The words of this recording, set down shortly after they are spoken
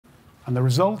And the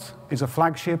result is a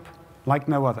flagship like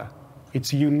no other.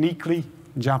 It's uniquely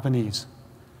Japanese.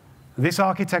 This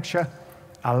architecture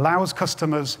allows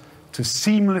customers to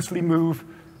seamlessly move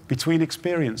between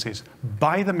experiences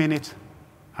by the minute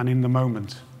and in the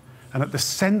moment. And at the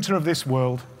center of this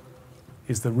world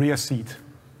is the rear seat.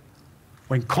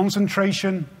 When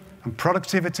concentration and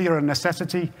productivity are a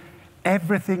necessity,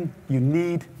 everything you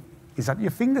need is at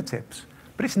your fingertips,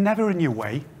 but it's never in your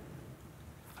way.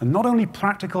 And not only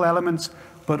practical elements,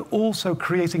 but also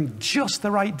creating just the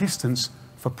right distance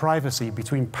for privacy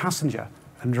between passenger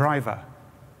and driver.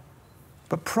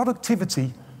 But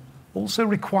productivity also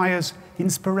requires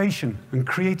inspiration and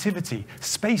creativity,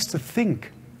 space to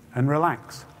think and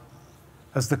relax.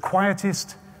 As the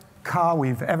quietest car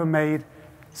we've ever made,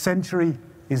 Century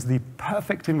is the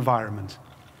perfect environment.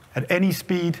 At any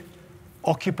speed,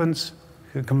 occupants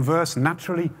can converse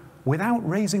naturally without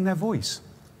raising their voice.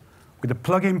 With a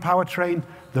plug-in powertrain,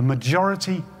 the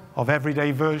majority of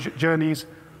everyday journeys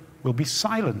will be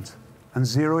silent and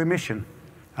zero emission.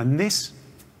 And this,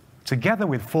 together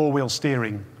with four-wheel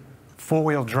steering,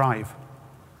 four-wheel drive,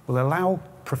 will allow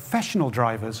professional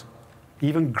drivers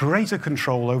even greater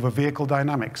control over vehicle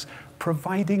dynamics,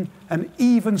 providing an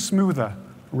even smoother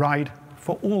ride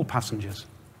for all passengers.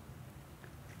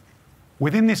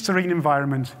 Within this serene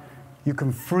environment, you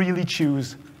can freely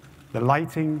choose the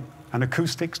lighting and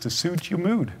acoustics to suit your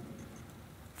mood,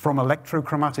 from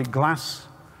electrochromatic glass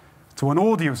to an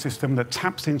audio system that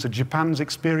taps into Japan's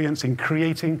experience in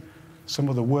creating some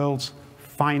of the world's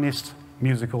finest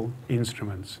musical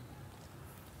instruments.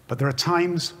 But there are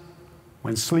times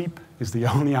when sleep is the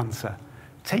only answer.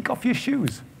 Take off your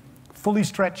shoes, fully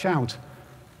stretch out,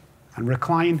 and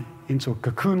recline into a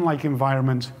cocoon-like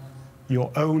environment,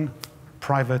 your own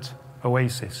private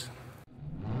oasis.